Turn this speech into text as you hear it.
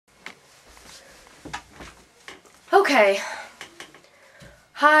Okay.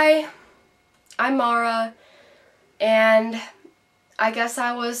 Hi, I'm Mara, and I guess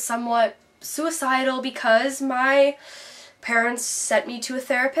I was somewhat suicidal because my parents sent me to a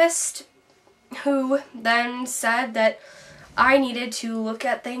therapist who then said that I needed to look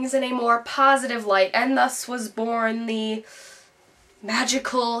at things in a more positive light, and thus was born the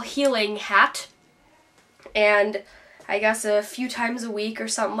magical healing hat. And I guess a few times a week or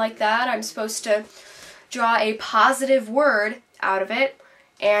something like that, I'm supposed to draw a positive word out of it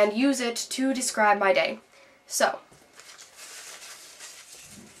and use it to describe my day. So,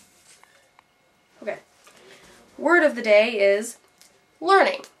 okay. Word of the day is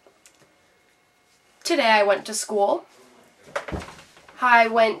learning. Today I went to school. I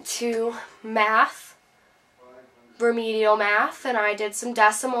went to math, remedial math, and I did some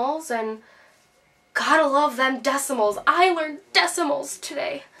decimals, and gotta love them decimals. I learned decimals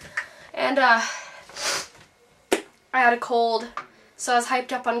today. And I had a cold, so I was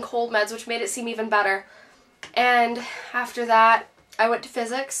hyped up on cold meds, which made it seem even better. And after that, I went to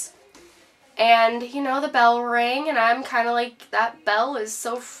physics. And, you know, the bell rang, and I'm kind of like, that bell is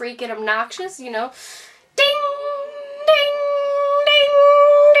so freaking obnoxious, you know. Ding, ding, ding,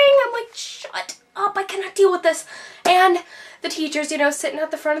 ding. I'm like, shut up, I cannot deal with this. And the teacher's, you know, sitting at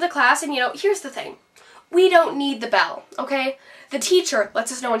the front of the class, and, you know, here's the thing. We don't need the bell, okay? The teacher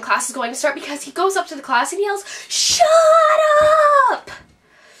lets us know when class is going to start because he goes up to the class and yells, "Shut up!"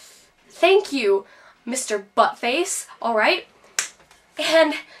 Thank you, Mr. Buttface, alright?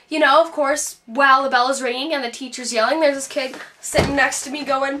 And, you know, of course, while the bell is ringing and the teacher's yelling, there's this kid sitting next to me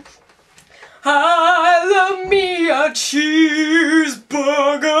going, "I love me a cheeseburger."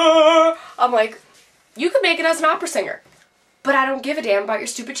 I'm like, you could make it as an opera singer, but I don't give a damn about your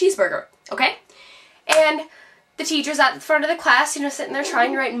stupid cheeseburger, okay? And the teacher's at the front of the class, you know, sitting there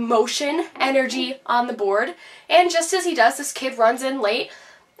trying to write motion energy on the board. And just as he does, this kid runs in late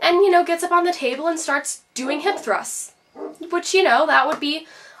and, you know, gets up on the table and starts doing hip thrusts. Which, you know, that would be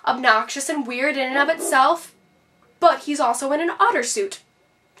obnoxious and weird in and of itself. But he's also in an otter suit.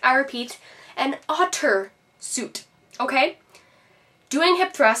 I repeat, an otter suit. Okay? Doing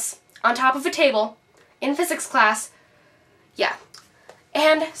hip thrusts on top of a table in physics class. Yeah.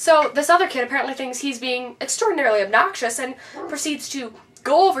 And so this other kid apparently thinks he's being extraordinarily obnoxious and proceeds to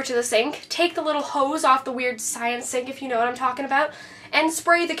go over to the sink, take the little hose off the weird science sink, if you know what I'm talking about, and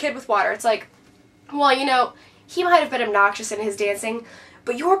spray the kid with water. It's like, well, you know, he might have been obnoxious in his dancing,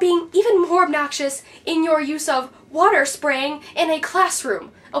 but you're being even more obnoxious in your use of water spraying in a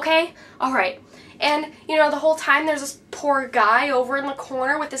classroom, okay? Alright. And, you know, the whole time there's this poor guy over in the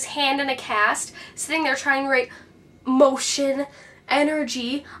corner with his hand in a cast, sitting there trying to write motion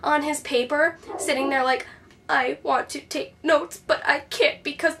energy on his paper, sitting there like, I want to take notes, but I can't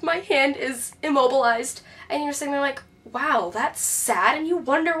because my hand is immobilized. And you're sitting there like, wow, that's sad, and you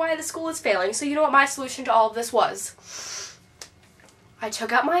wonder why the school is failing. So you know what my solution to all of this was? I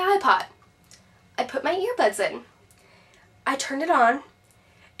took out my iPod. I put my earbuds in. I turned it on,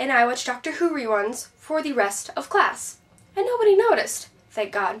 and I watched Doctor Who reruns for the rest of class. And nobody noticed,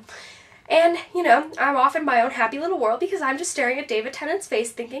 thank God. And, you know, I'm off in my own happy little world because I'm just staring at David Tennant's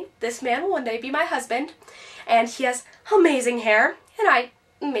face thinking, this man will one day be my husband. And he has amazing hair, and it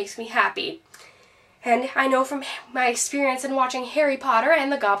makes me happy. And I know from my experience in watching Harry Potter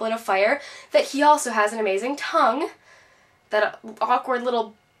and the Goblet of Fire that he also has an amazing tongue. That awkward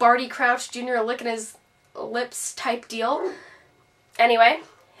little Barty Crouch Jr. licking his lips type deal. Anyway,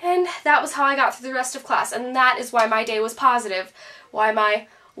 and that was how I got through the rest of class, and that is why my day was positive. Why my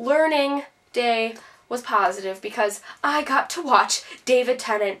learning day was positive, because I got to watch David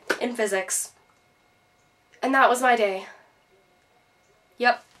Tennant in physics. And that was my day.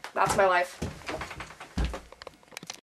 Yep, that's my life.